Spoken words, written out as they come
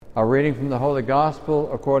A reading from the Holy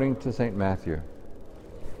Gospel according to St. Matthew.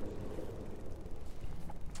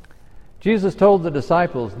 Jesus told the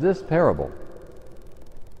disciples this parable.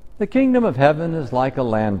 The kingdom of heaven is like a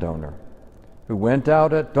landowner who went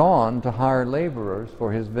out at dawn to hire laborers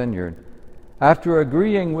for his vineyard. After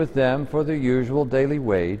agreeing with them for their usual daily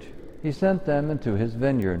wage, he sent them into his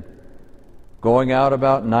vineyard. Going out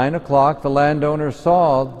about 9 o'clock, the landowner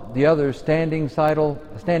saw the others standing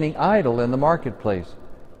idle in the marketplace.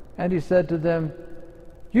 And he said to them,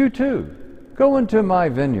 "You too, go into my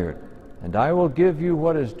vineyard, and I will give you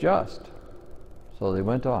what is just." So they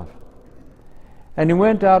went off. And he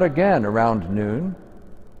went out again around noon,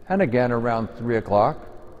 and again around 3 o'clock,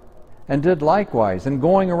 and did likewise. And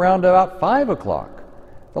going around about 5 o'clock,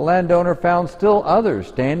 the landowner found still others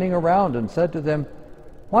standing around, and said to them,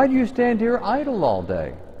 "Why do you stand here idle all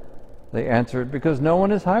day?" They answered, "Because no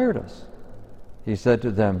one has hired us." He said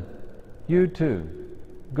to them, "You too,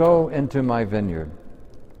 go into my vineyard."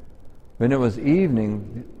 When it was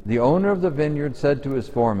evening, the owner of the vineyard said to his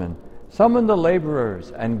foreman, "Summon the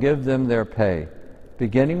laborers and give them their pay,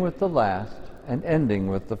 beginning with the last and ending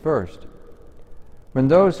with the first." When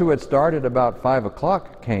those who had started about 5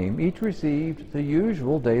 o'clock came, each received the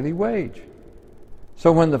usual daily wage.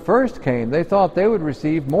 So when the first came, they thought they would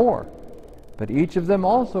receive more, but each of them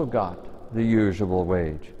also got the usual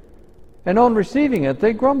wage. And on receiving it,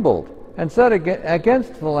 they grumbled and said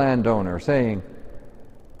against the landowner, saying,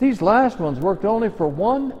 "These last ones worked only for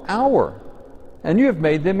 1 hour, and you have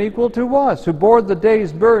made them equal to us, who bore the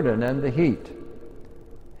day's burden and the heat."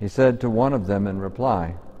 He said to one of them in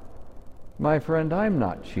reply, "My friend, I'm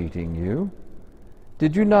not cheating you.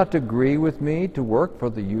 Did you not agree with me to work for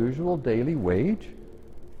the usual daily wage?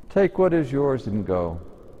 Take what is yours and go.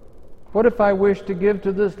 What if I wish to give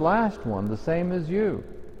to this last one the same as you?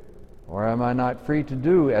 Or am I not free to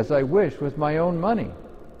do as I wish with my own money?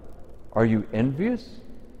 Are you envious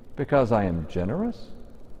because I am generous?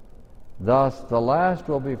 Thus the last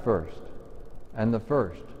will be first, and the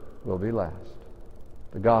first will be last."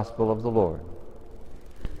 The Gospel of the Lord.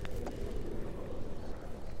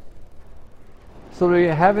 So do you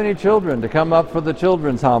have any children to come up for the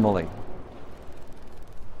children's homily?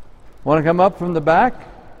 Want to come up from the back?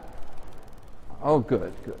 Oh,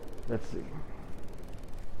 good. Let's see.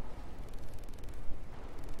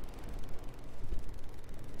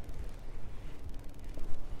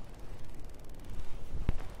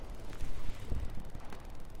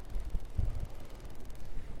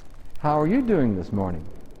 How are you doing this morning?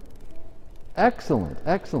 Excellent.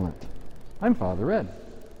 I'm Father Ed.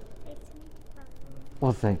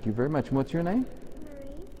 Well, thank you very much. What's your name?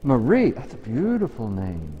 Marie. That's a beautiful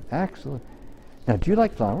name. Excellent. Now, do you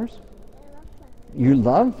like flowers? I love flowers. You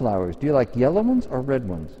love flowers. Do you like yellow ones or red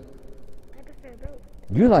ones? I prefer both.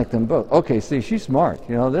 You like them both. Okay, see, she's smart.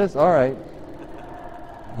 You know this? All right.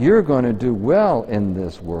 You're going to do well in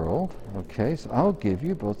this world. Okay, so I'll give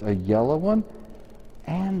you both a yellow one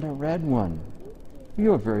and a red one.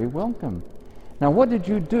 You are very welcome. Now, what did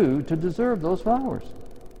you do to deserve those flowers?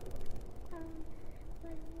 I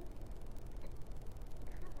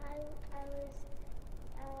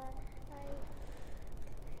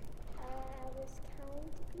was kind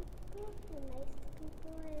to people and nice to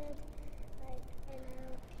people, and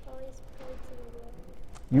I always pray to the Lord.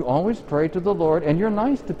 You always pray to the Lord, and you're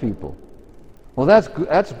nice to people. Well,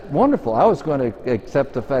 that's wonderful. I was going to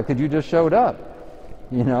accept the fact that you just showed up.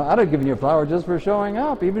 You know, I'd have given you a flower just for showing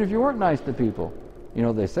up, even if you weren't nice to people. You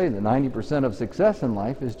know, they say that 90% of success in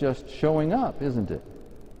life is just showing up, isn't it?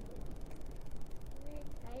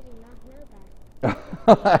 I did not know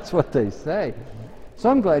that. That's what they say. So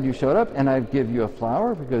I'm glad you showed up, and I give you a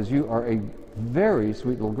flower because you are a very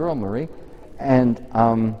sweet little girl, Marie. And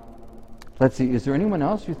let's see, is there anyone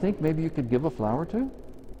else you think maybe you could give a flower to?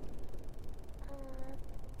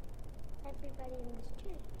 Everybody in this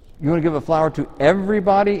church. You want to give a flower to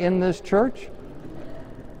everybody in this church? Yeah,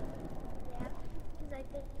 because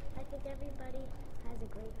I think everybody has a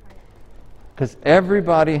great heart. Because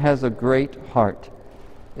everybody has a great heart.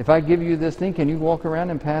 If I give you this thing, can you walk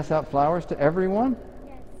around and pass out flowers to everyone?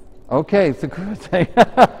 Yes. Okay, it's a good thing.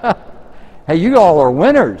 Hey, you all are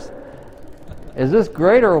winners. Is this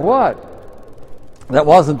great or what? That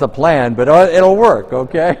wasn't the plan, but it'll work,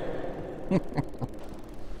 okay?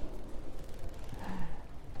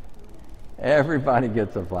 Everybody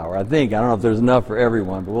gets a flower. I don't know if there's enough for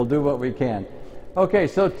everyone, but we'll do what we can. Okay,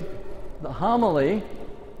 so the homily,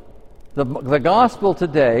 the gospel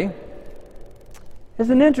today, is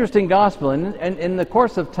an interesting gospel, and in the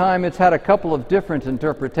course of time it's had a couple of different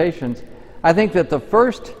interpretations. I think that the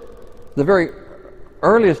very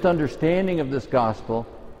earliest understanding of this gospel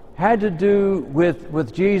had to do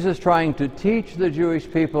with Jesus trying to teach the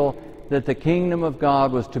Jewish people that the kingdom of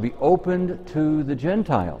God was to be opened to the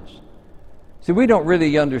Gentiles. See, we don't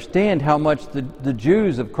really understand how much the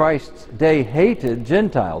Jews of Christ's day hated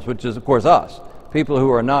Gentiles, which is, of course, us, people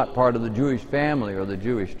who are not part of the Jewish family or the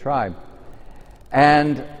Jewish tribe.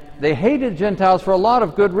 And they hated Gentiles for a lot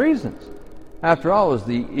of good reasons. After all, it was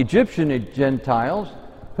the Egyptian Gentiles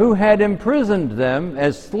who had imprisoned them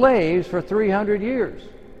as slaves for 300 years.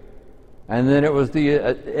 And then it was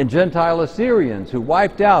the Gentile Assyrians who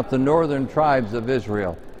wiped out the northern tribes of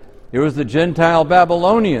Israel. It was the Gentile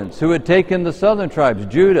Babylonians who had taken the southern tribes,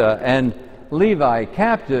 Judah and Levi,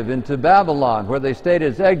 captive into Babylon, where they stayed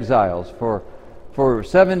as exiles for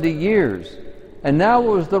 70 years. And now it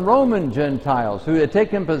was the Roman Gentiles who had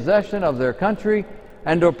taken possession of their country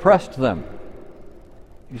and oppressed them.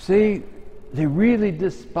 You see, they really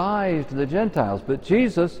despised the Gentiles. But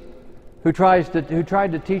Jesus, who tried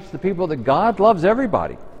to teach the people that God loves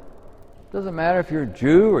everybody. Doesn't matter if you're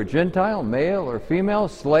Jew or Gentile, male or female,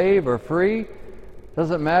 slave or free.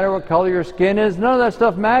 Doesn't matter what color your skin is. None of that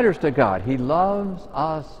stuff matters to God. He loves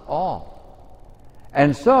us all.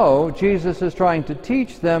 And so, Jesus is trying to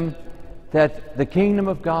teach them that the kingdom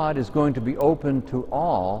of God is going to be open to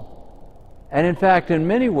all. And in fact, in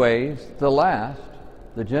many ways, the last,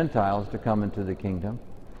 the Gentiles to come into the kingdom,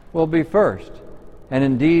 will be first. And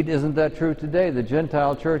indeed, isn't that true today? The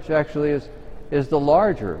Gentile church actually is the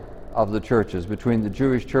larger of the churches between the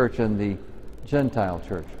Jewish church and the Gentile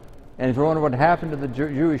church. And if you wonder what happened to the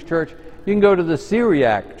Jewish church, you can go to the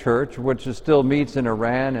Syriac church, which still meets in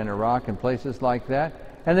Iran and Iraq and places like that,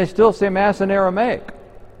 and they still say Mass in Aramaic.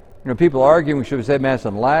 You know, people arguing, should we say Mass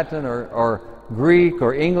in Latin or Greek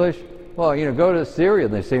or English? Well, go to Syria,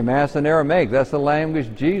 they say Mass in Aramaic. That's the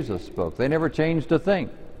language Jesus spoke. They never changed a thing.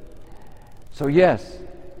 So yes,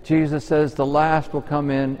 Jesus says the last will come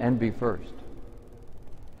in and be first.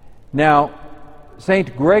 Now,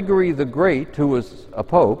 St. Gregory the Great, who was a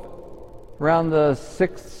pope, around the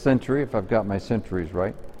 6th century, if I've got my centuries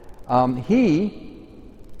right, he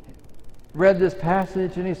read this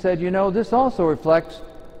passage and he said, this also reflects,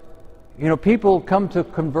 people come to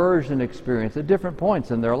conversion experience at different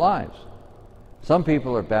points in their lives. Some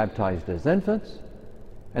people are baptized as infants,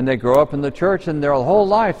 and they grow up in the church, and their whole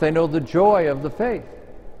life they know the joy of the faith.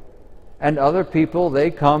 And other people, they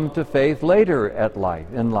come to faith later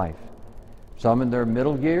in life. Some in their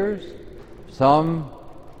middle years, some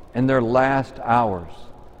in their last hours,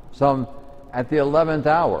 some at the 11th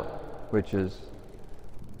hour, which is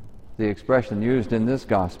the expression used in this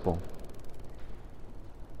gospel.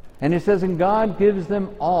 And it says, and God gives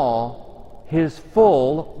them all His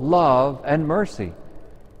full love and mercy.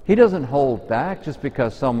 He doesn't hold back just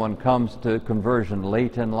because someone comes to conversion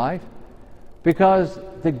late in life, because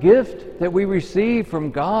the gift that we receive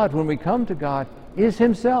from God when we come to God is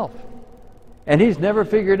Himself. And He's never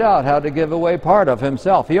figured out how to give away part of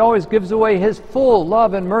Himself. He always gives away His full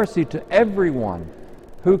love and mercy to everyone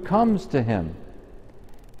who comes to Him.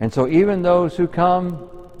 And so even those who come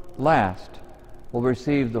last will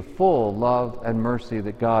receive the full love and mercy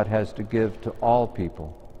that God has to give to all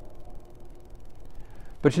people.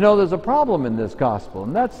 But there's a problem in this gospel,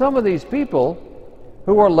 and that's some of these people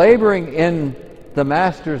who are laboring in the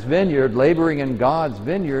Master's vineyard, laboring in God's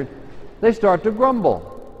vineyard, they start to grumble.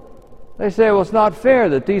 They say, well, it's not fair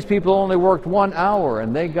that these people only worked 1 hour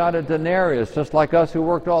and they got a denarius, just like us who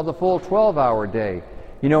worked all the full 12-hour day.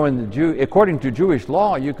 According to Jewish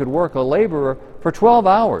law, you could work a laborer for 12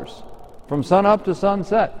 hours, from sunup to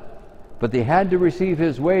sunset. But they had to receive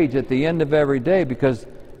his wage at the end of every day because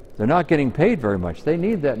they're not getting paid very much. They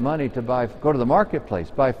need that money to go to the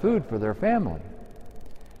marketplace, buy food for their family.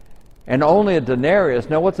 And only a denarius.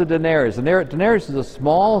 Now, what's a denarius? A denarius is a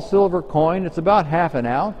small silver coin. It's about half an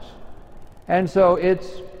ounce. And so it's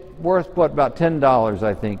worth, about $10,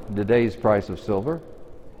 I think, today's price of silver.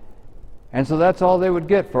 And so that's all they would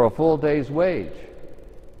get for a full day's wage.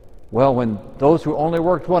 Well, when those who only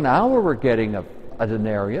worked 1 hour were getting a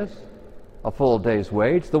denarius, a full day's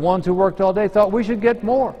wage, the ones who worked all day thought we should get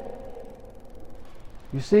more.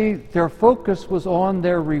 You see, their focus was on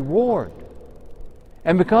their reward.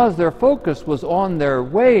 And because their focus was on their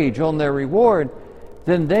wage, on their reward,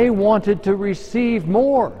 then they wanted to receive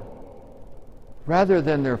more, rather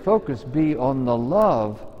than their focus be on the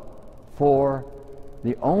love for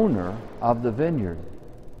the owner of the vineyard.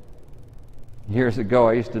 Years ago,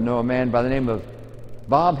 I used to know a man by the name of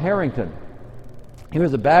Bob Harrington. He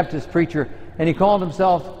was a Baptist preacher, and he called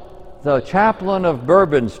himself the chaplain of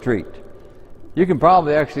Bourbon Street. You can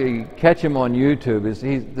probably actually catch him on YouTube.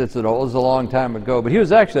 It was a long time ago, but he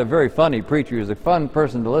was actually a very funny preacher. He was a fun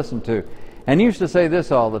person to listen to. And he used to say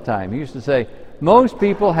this all the time. He used to say, most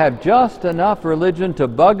people have just enough religion to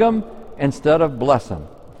bug them instead of bless them.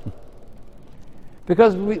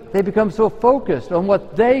 Because they become so focused on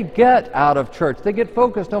what they get out of church. They get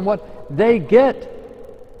focused on what they get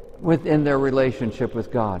within their relationship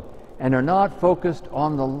with God. And are not focused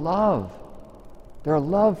on the love. Their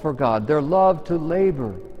love for God. Their love to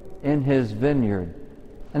labor in His vineyard.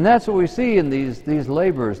 And that's what we see in these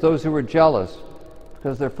laborers, those who were jealous,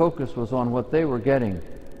 because their focus was on what they were getting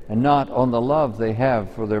and not on the love they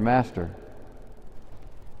have for their master.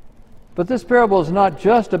 But this parable is not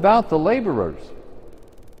just about the laborers.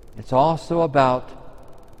 It's also about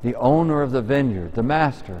the owner of the vineyard, the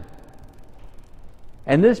master.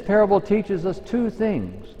 And this parable teaches us two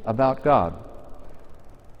things about God.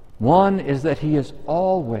 One is that He is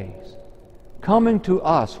always coming to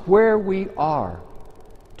us where we are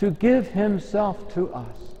to give Himself to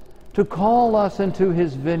us, to call us into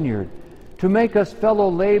His vineyard, to make us fellow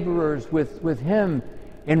laborers with Him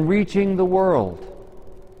in reaching the world.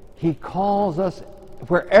 He calls us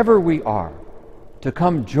wherever we are to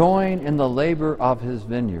come join in the labor of His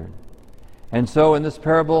vineyard. And so in this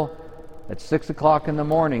parable, at 6 o'clock in the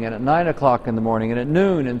morning, and at 9 o'clock in the morning, and at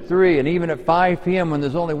noon, and 3, and even at 5 p.m. when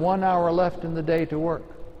there's only 1 hour left in the day to work,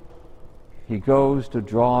 He goes to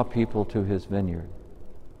draw people to His vineyard.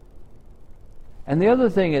 And the other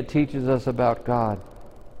thing it teaches us about God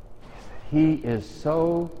is that He is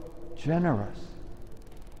so generous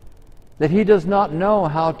that He does not know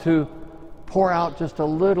how to pour out just a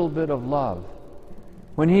little bit of love.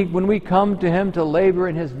 When we come to Him to labor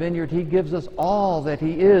in His vineyard, He gives us all that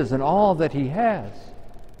He is and all that He has.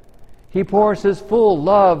 He pours His full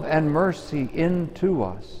love and mercy into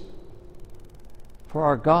us. For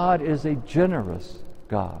our God is a generous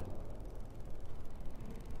God.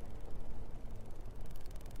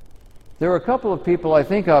 There are a couple of people I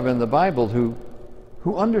think of in the Bible who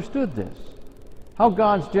understood this. How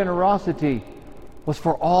God's generosity was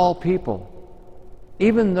for all people,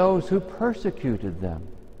 even those who persecuted them.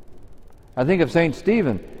 I think of St.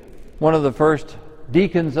 Stephen, one of the first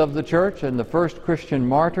deacons of the church and the first Christian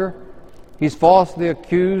martyr. He's falsely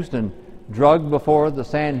accused and drugged before the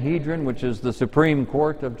Sanhedrin, which is the Supreme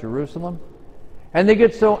Court of Jerusalem. And they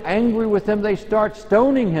get so angry with him, they start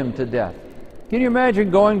stoning him to death. Can you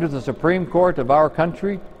imagine going to the Supreme Court of our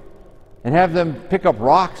country and have them pick up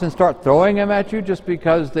rocks and start throwing them at you just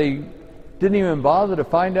because they didn't even bother to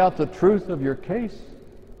find out the truth of your case?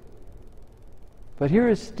 But here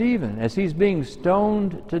is Stephen as he's being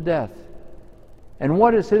stoned to death. And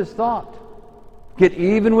what is his thought? Get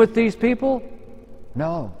even with these people?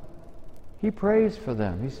 No. He prays for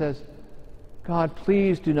them. He says, God,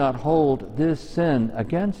 please do not hold this sin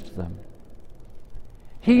against them.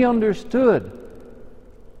 He understood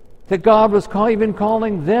that God was even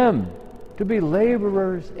calling them to be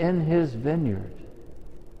laborers in His vineyard.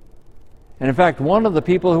 And in fact, one of the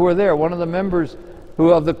people who were there, one of the members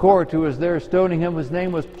of the court who was there stoning him, his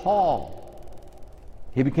name was Paul.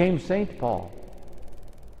 He became St. Paul.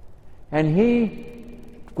 And he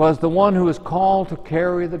was the one who was called to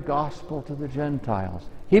carry the gospel to the Gentiles.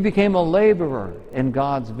 He became a laborer in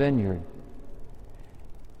God's vineyard.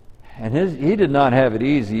 And he did not have it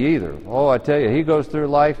easy either. Oh, I tell you, he goes through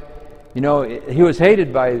life. You know, he was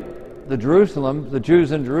hated by the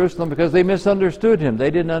Jews in Jerusalem, because they misunderstood him. They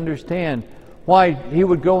didn't understand why he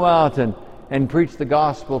would go out and preach the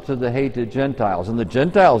gospel to the hated Gentiles. And the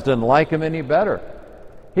Gentiles didn't like him any better.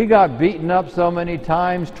 He got beaten up so many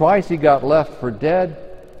times. Twice he got left for dead.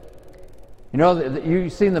 You know,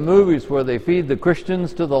 you've seen the movies where they feed the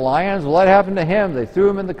Christians to the lions. Well, that happened to him. They threw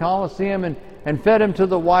him in the Colosseum and fed him to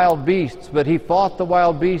the wild beasts, but he fought the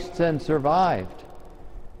wild beasts and survived.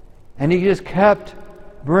 And he just kept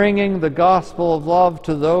bringing the gospel of love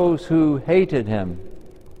to those who hated him.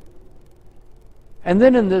 And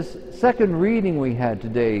then in this second reading we had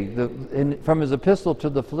today, from his epistle to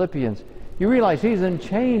the Philippians, you realize he's in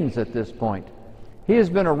chains at this point. He has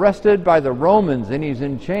been arrested by the Romans, and he's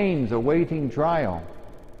in chains awaiting trial.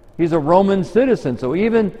 He's a Roman citizen, so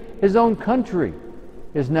even his own country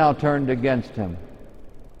is now turned against him.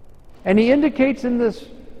 And he indicates in this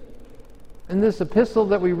epistle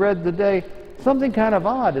that we read today something kind of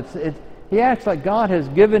odd. He acts like God has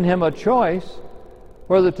given him a choice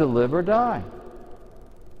whether to live or die.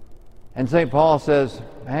 And St. Paul says,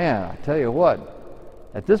 man, I tell you what,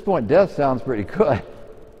 at this point death sounds pretty good.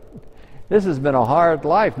 This has been a hard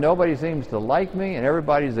life. Nobody seems to like me, and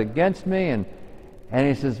everybody's against me. And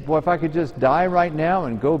he says, boy, if I could just die right now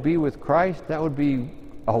and go be with Christ, that would be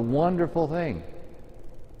a wonderful thing.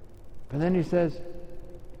 But then he says,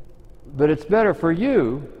 but it's better for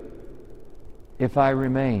you if I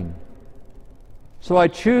remain. So I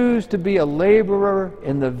choose to be a laborer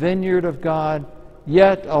in the vineyard of God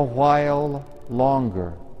yet a while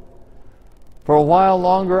longer. For a while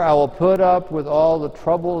longer I will put up with all the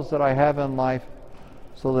troubles that I have in life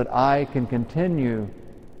so that I can continue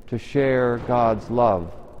to share God's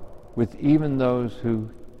love with even those who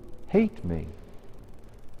hate me.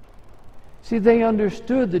 See, they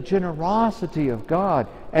understood the generosity of God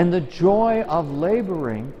and the joy of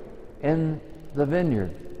laboring in the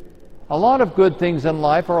vineyard. A lot of good things in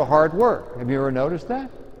life are hard work. Have you ever noticed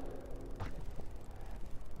that?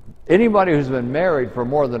 Anybody who's been married for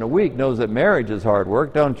more than a week knows that marriage is hard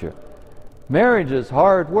work, don't you? Marriage is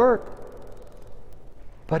hard work.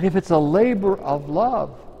 But if it's a labor of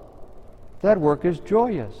love, that work is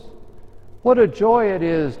joyous. What a joy it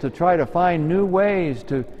is to try to find new ways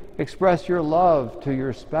to express your love to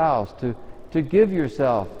your spouse, to give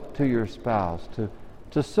yourself to your spouse,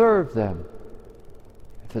 to serve them.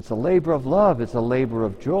 If it's a labor of love, it's a labor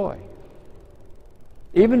of joy.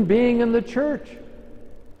 Even being in the church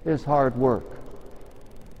is hard work.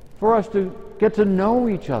 For us to get to know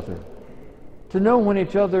each other, to know when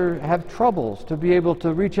each other have troubles, to be able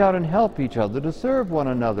to reach out and help each other, to serve one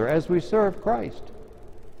another as we serve Christ.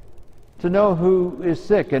 To know who is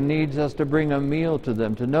sick and needs us to bring a meal to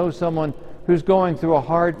them, to know someone who's going through a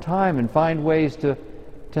hard time and find ways to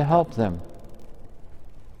help them.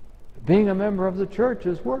 Being a member of the church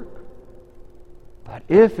is work. But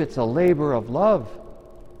if it's a labor of love,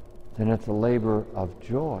 then it's a labor of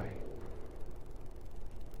joy.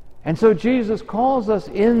 And so Jesus calls us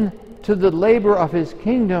into the labor of His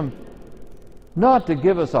kingdom, not to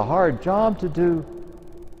give us a hard job to do,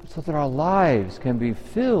 but so that our lives can be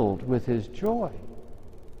filled with His joy.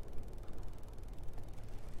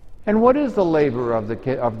 And what is the labor of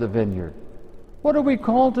the vineyard? What are we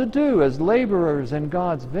called to do as laborers in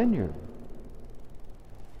God's vineyard?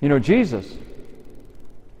 You know, Jesus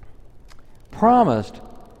promised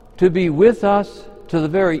to be with us to the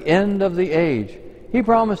very end of the age. He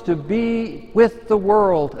promised to be with the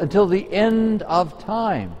world until the end of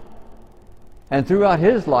time. And throughout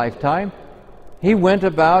His lifetime, He went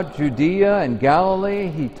about Judea and Galilee.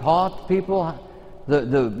 He taught people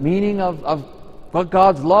the meaning of what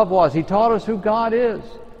God's love was. He taught us who God is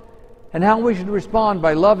and how we should respond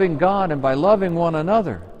by loving God and by loving one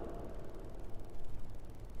another.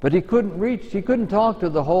 But He couldn't talk to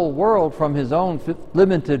the whole world from His own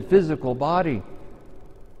limited physical body.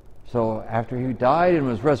 So after He died and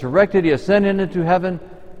was resurrected, He ascended into heaven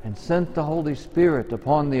and sent the Holy Spirit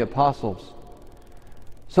upon the apostles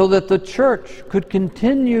so that the church could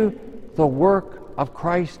continue the work of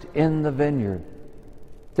Christ in the vineyard.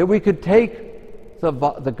 That we could take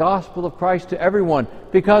the gospel of Christ to everyone,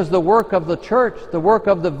 because the work of the church, the work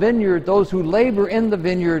of the vineyard, those who labor in the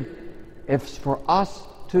vineyard, is for us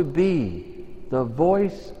to be the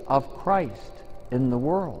voice of Christ in the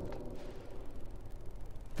world.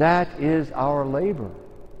 That is our labor.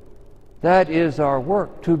 That is our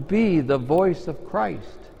work, to be the voice of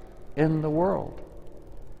Christ in the world.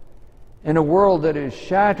 In a world that is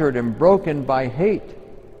shattered and broken by hate,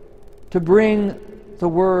 to bring the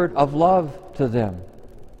word of love to them,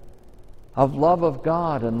 of love of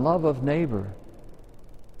God and love of neighbor.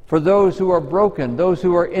 For those who are broken, those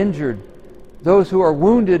who are injured, those who are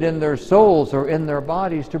wounded in their souls or in their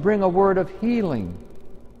bodies, to bring a word of healing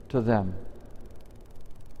to them.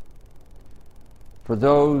 For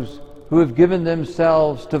those who have given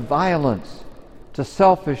themselves to violence, to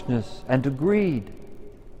selfishness, and to greed,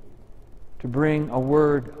 to bring a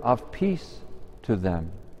word of peace to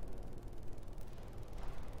them.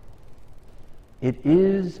 It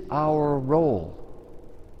is our role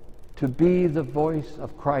to be the voice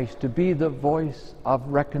of Christ, to be the voice of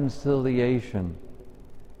reconciliation,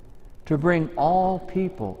 to bring all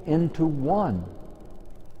people into one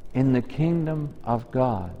in the kingdom of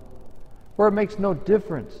God, where it makes no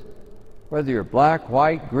difference whether you're black,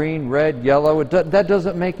 white, green, red, yellow. That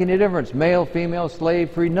doesn't make any difference. Male, female, slave,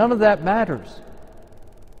 free, none of that matters.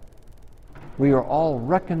 We are all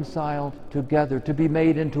reconciled together to be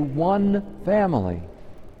made into one family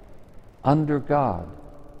under God.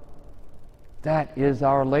 That is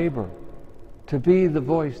our labor, to be the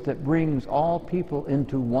voice that brings all people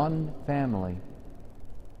into one family.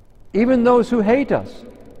 Even those who hate us,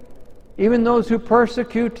 even those who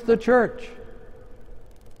persecute the church.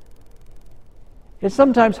 It's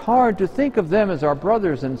sometimes hard to think of them as our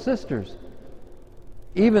brothers and sisters.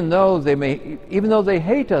 Even though they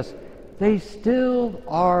hate us, they still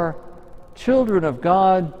are children of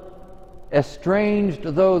God, estranged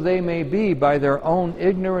though they may be by their own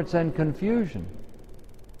ignorance and confusion.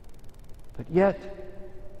 But yet,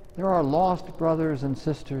 There are lost brothers and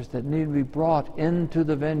sisters that need to be brought into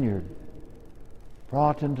the vineyard,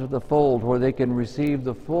 brought into the fold where they can receive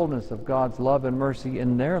the fullness of God's love and mercy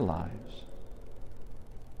in their lives.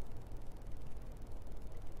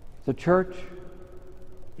 The church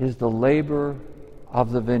is the labor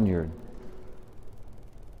of the vineyard.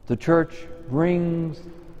 The church brings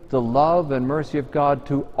the love and mercy of God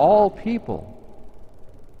to all people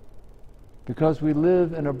because we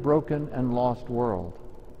live in a broken and lost world,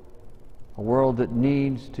 a world that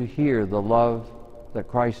needs to hear the love that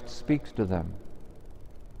Christ speaks to them.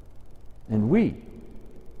 And we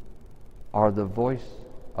are the voice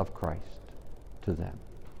of Christ to them.